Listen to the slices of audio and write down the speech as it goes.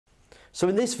So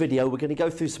in this video we're going to go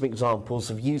through some examples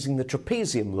of using the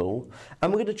trapezium rule, and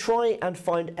we're going to try and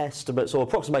find estimates, or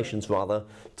approximations rather,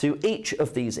 to each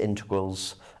of these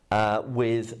integrals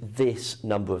with this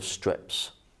number of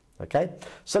strips. Okay,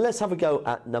 so let's have a go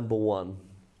at number 1.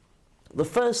 The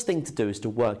first thing to do is to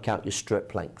work out your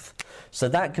strip length. So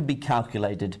that can be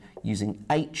calculated using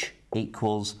h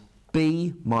equals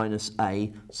b minus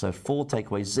a, so 4 take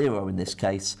away 0 in this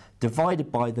case,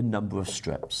 divided by the number of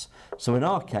strips. So in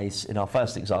our case, in our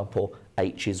first example,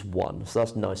 h is 1, so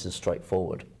that's nice and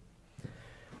straightforward.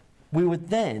 We would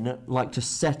then like to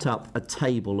set up a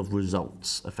table of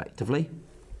results, effectively.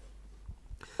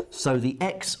 So the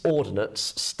x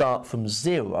ordinates start from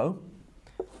 0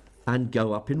 and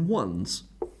go up in ones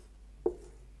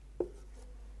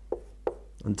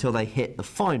until they hit the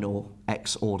final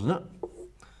x ordinate.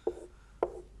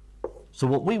 So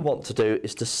what we want to do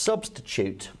is to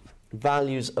substitute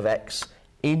values of x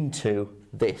into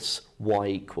this y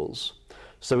equals.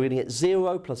 So we're going to get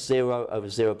 0 plus 0 over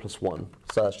 0 plus 1,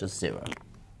 so that's just 0.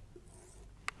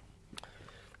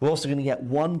 We're also going to get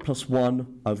 1 plus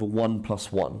 1 over 1 plus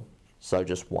 1, so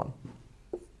just 1.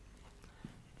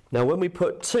 Now when we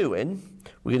put 2 in,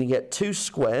 we're going to get 2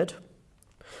 squared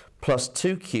plus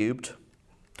 2 cubed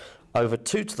over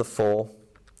 2 to the 4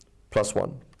 plus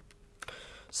 1.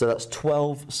 So that's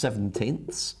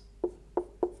 12/17.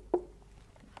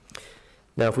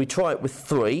 Now if we try it with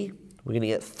 3, we're going to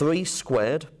get 3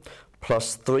 squared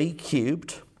plus 3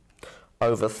 cubed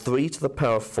over 3 to the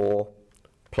power of 4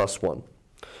 plus 1.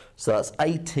 So that's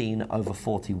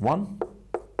 18/41.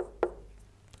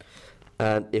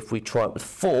 And if we try it with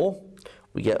 4,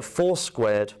 we get 4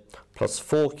 squared plus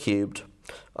 4 cubed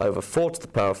over 4 to the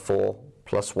power of 4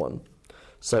 plus 1.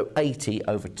 So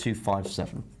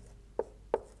 80/257.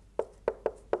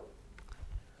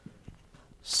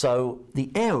 So the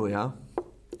area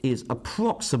is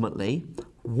approximately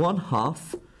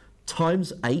 1/2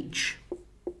 times h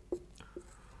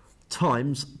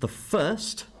times the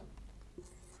first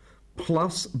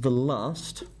plus the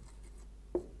last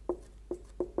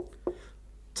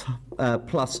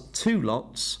plus 2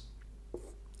 lots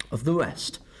of the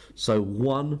rest. So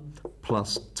 1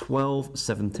 plus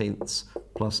 12/17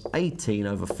 plus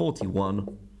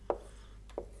 18/41.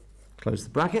 Close the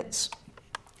brackets.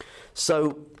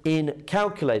 So in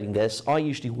calculating this, I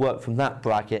usually work from that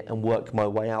bracket and work my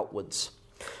way outwards.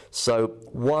 So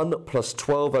 1 plus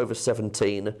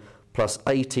 12/17 plus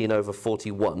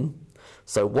 18/41.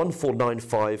 So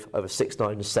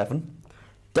 1495/697.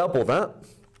 Double that.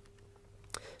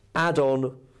 Add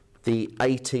on the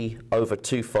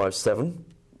 80/257.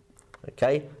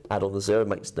 Okay, add on the 0,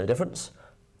 makes no difference.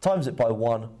 Times it by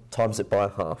 1, times it by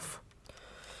 1/2.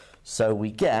 So we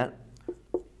get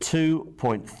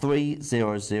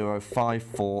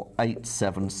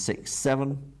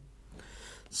 2.300548767.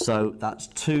 So that's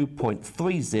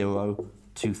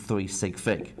 2.3023 sig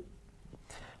fig.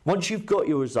 Once you've got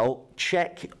your result,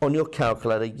 check on your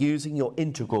calculator using your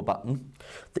integral button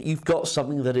that you've got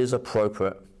something that is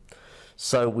appropriate.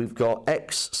 So we've got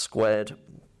x squared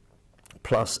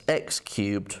plus x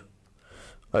cubed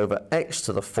over x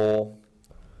to the 4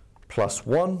 plus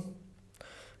 1.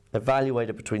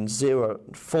 Evaluated between 0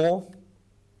 and 4.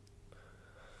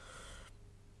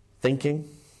 Thinking.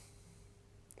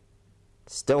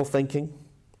 Still thinking.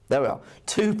 There we are.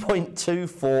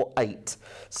 2.248.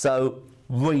 So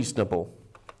reasonable.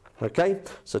 Okay?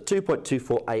 So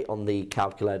 2.248 on the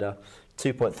calculator.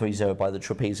 2.30 by the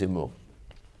trapezium rule.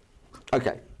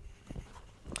 Okay.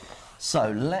 So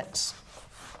let's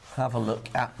have a look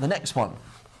at the next one.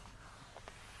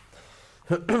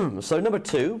 So number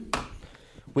 2.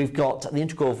 We've got the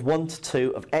integral of 1 to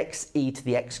 2 of x e to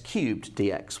the x cubed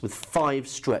dx with 5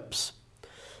 strips.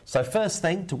 So first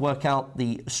thing, to work out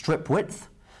the strip width,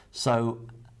 so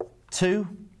 2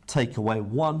 take away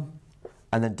 1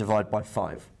 and then divide by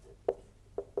 5.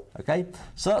 Okay,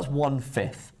 so that's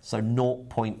 1/5, so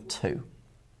 0.2.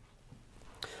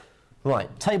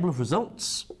 Right, table of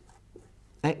results,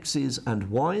 x's and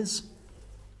y's.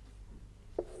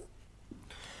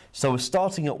 So we're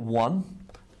starting at 1.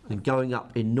 And going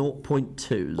up in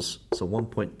 0.2s, so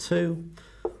 1.2,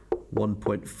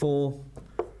 1.4,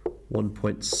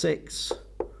 1.6,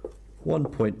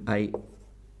 1.8,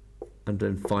 and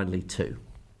then finally 2.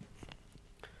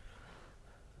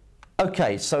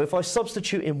 Okay, so if I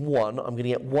substitute in 1, I'm going to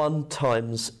get 1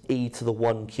 times e to the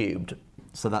 1 cubed,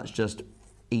 so that's just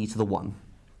e to the 1.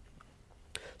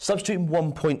 Substituting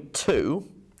 1.2,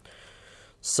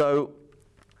 so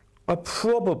I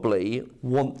probably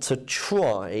want to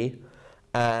try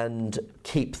and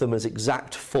keep them as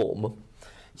exact form.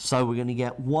 So we're going to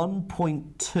get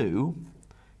 1.2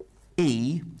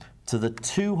 e to the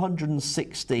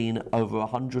 216 over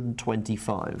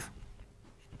 125.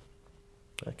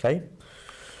 Okay,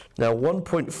 now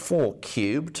 1.4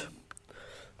 cubed,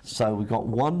 so we've got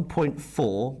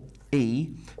 1.4 e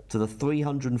to the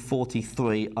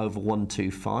 343 over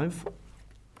 125.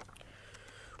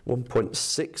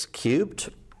 1.6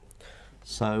 cubed,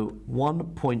 so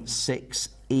 1.6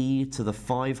 e to the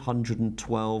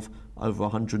 512 over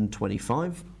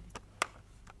 125.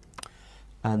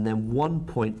 And then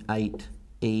 1.8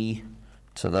 e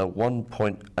to the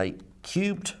 1.8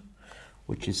 cubed,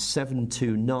 which is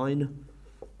 729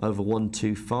 over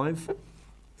 125.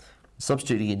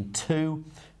 Substituting in 2,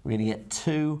 we're going to get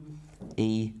 2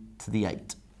 e to the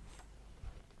 8.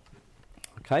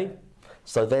 Okay,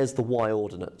 so there's the y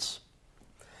ordinates.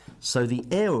 So the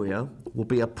area will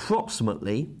be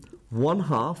approximately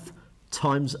 1/2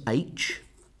 times h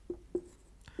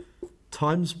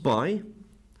times by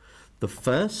the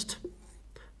first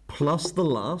plus the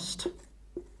last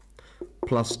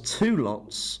plus 2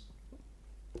 lots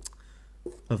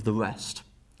of the rest.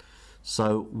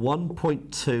 So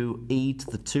 1.2 e to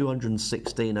the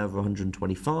 216 over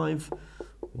 125,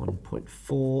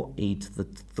 1.4 e to the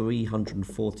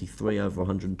 343 over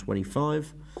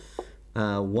 125,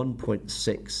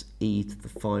 1.6 e to the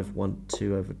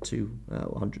 512 over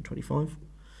 125,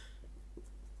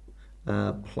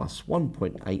 plus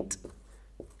 1.8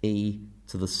 e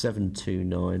to the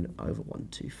 729 over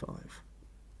 125.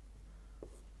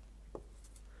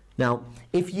 Now,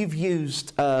 if you've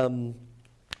used type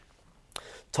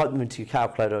them into your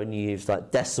calculator and you use like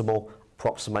decimal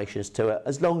approximations to it,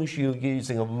 as long as you're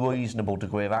using a reasonable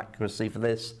degree of accuracy for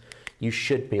this, you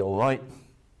should be all right.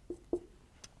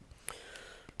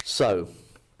 So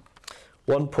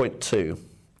 1.2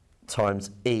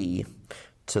 times e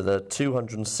to the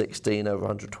 216 over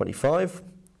 125,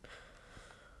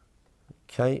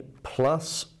 okay,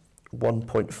 plus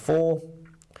 1.4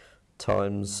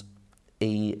 times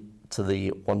e to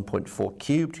the 1.4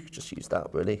 cubed, you could just use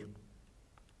that really,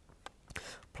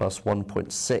 plus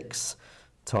 1.6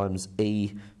 times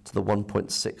e to the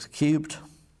 1.6 cubed,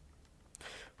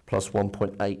 plus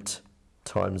 1.8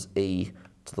 times e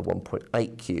to the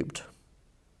 1.8 cubed.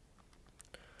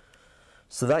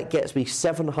 So that gets me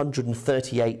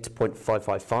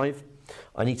 738.555.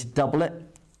 I need to double it.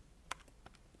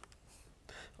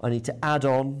 I need to add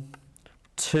on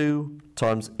 2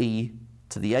 times e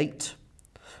to the 8.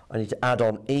 I need to add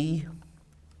on e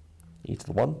to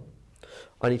the 1.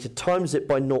 I need to times it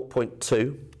by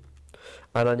 0.2,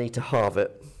 and I need to halve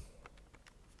it.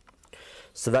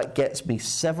 So that gets me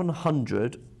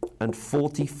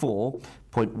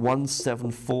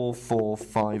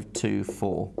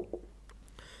 744.1744524.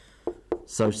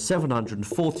 So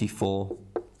 744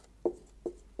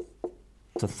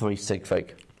 to 3 sig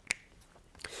fig.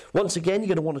 Once again, you're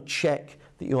going to want to check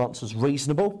that your answer is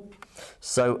reasonable.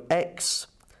 So x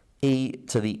e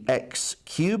to the x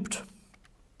cubed,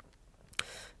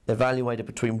 evaluated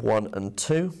between 1 and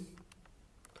 2,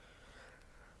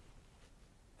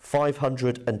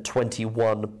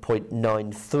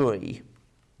 521.93.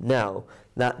 Now,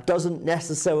 that doesn't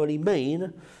necessarily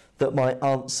mean that my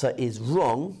answer is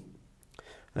wrong.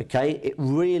 Okay, it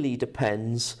really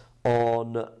depends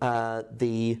on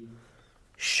the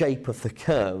shape of the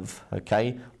curve,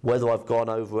 okay, whether I've got an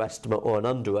overestimate or an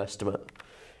underestimate.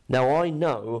 Now, I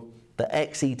know that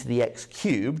x e to the x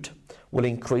cubed will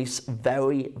increase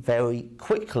very, very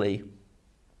quickly.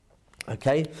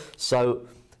 Okay, so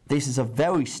this is a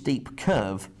very steep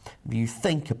curve. If you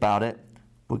think about it,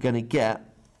 we're going to get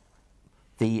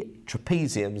the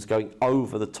trapeziums going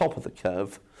over the top of the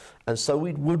curve, and so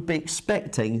we would be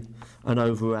expecting an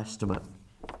overestimate.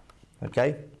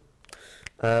 Okay,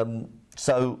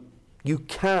 so you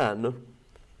can,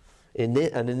 in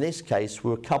this case,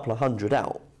 we're a couple of hundred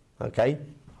out. Okay,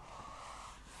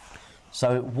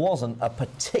 so it wasn't a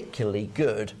particularly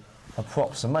good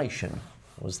approximation,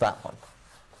 was that one.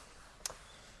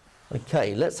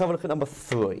 Okay, let's have a look at number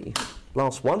 3,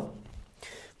 last one.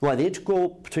 Right, the integral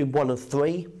between 1 and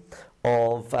 3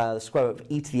 of the square root of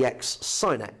e to the x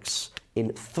sine x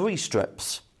in 3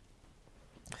 strips.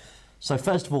 So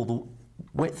first of all, the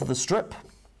width of the strip.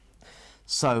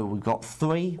 So we've got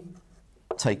 3,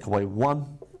 take away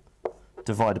 1,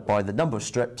 divided by the number of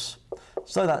strips.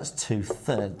 So that's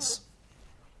 2/3.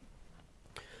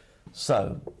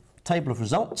 So, table of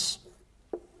results.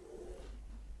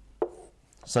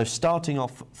 So starting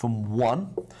off from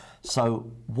 1,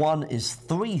 so 1 is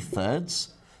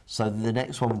 3/3, so the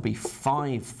next one will be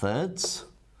 5/3.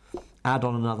 Add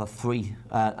on another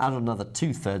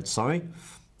 2/3, sorry.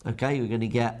 Okay, we're going to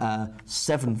get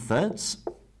 7/3.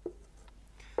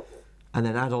 and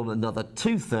then add on another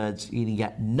 2/3, you're going to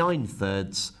get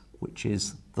 9/3, which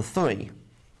is the 3.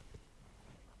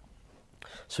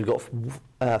 So we've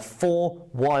got 4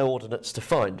 y ordinates to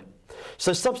find.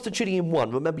 So substituting in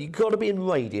 1, remember you've got to be in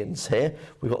radians here.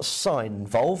 We've got sine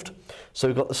involved. So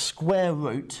we've got the square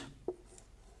root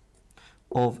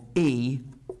of e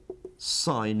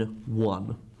sine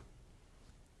 1.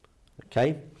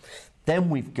 Okay. Then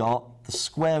we've got the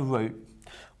square root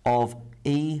of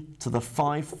e to the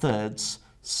 5/3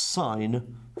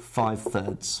 sine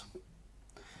 5/3.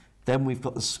 Then we've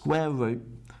got the square root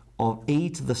of e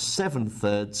to the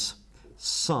 7/3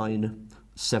 sine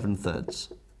 7/3.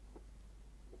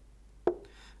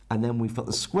 And then we've got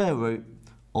the square root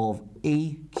of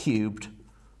e cubed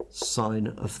sine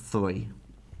of 3.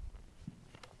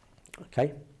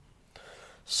 Okay,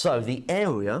 so the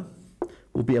area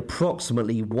will be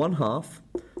approximately 1/2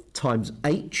 times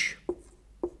h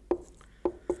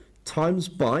times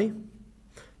by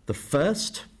the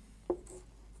first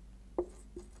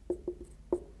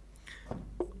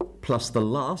plus the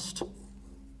last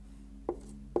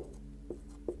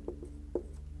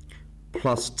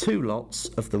plus 2 lots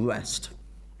of the rest.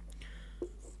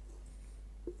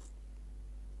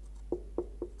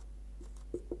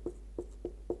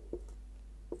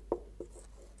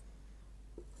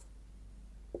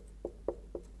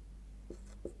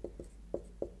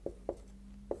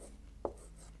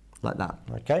 Like that,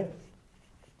 okay?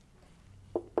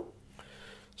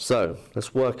 So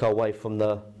let's work our way from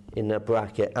the inner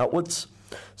bracket outwards.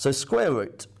 So square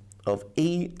root of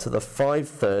e to the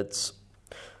 5/3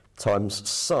 times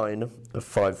sine of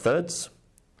 5/3.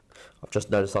 I've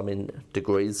just noticed I'm in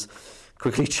degrees.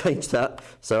 Quickly change that.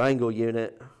 So angle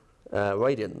unit,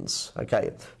 radians.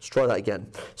 Okay, let's try that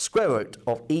again. Square root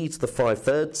of e to the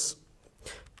 5/3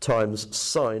 times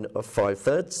sine of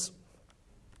 5/3.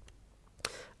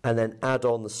 And then add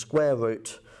on the square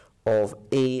root of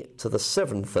e to the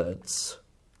 7/3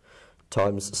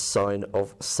 times sine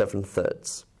of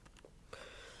 7/3.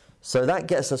 So that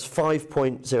gets us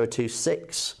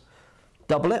 5.026.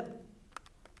 Double it.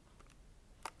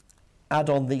 Add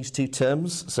on these two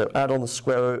terms. So add on the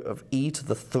square root of e to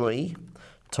the 3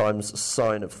 times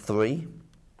sine of 3.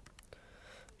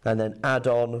 And then add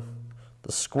on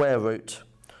the square root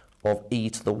of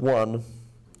e to the 1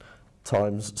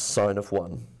 times sine of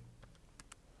 1.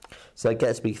 So that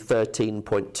gets me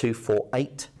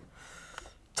 13.248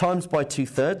 times by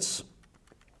 2/3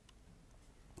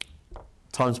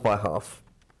 times by half.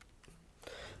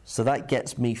 So that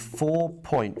gets me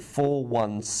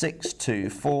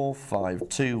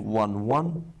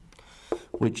 4.416245211,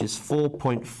 which is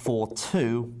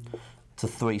 4.42 to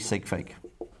 3 sig fig.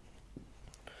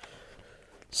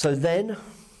 So then,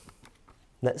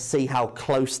 let's see how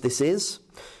close this is.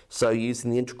 So using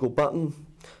the integral button,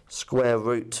 square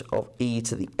root of e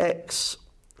to the x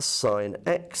sine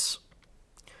x,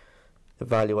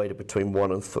 evaluated between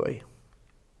 1 and 3.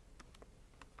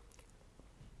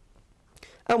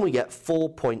 And we get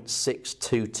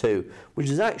 4.622, which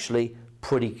is actually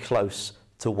pretty close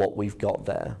to what we've got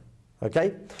there.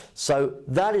 Okay, so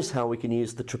that is how we can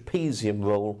use the trapezium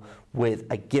rule with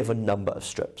a given number of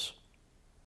strips.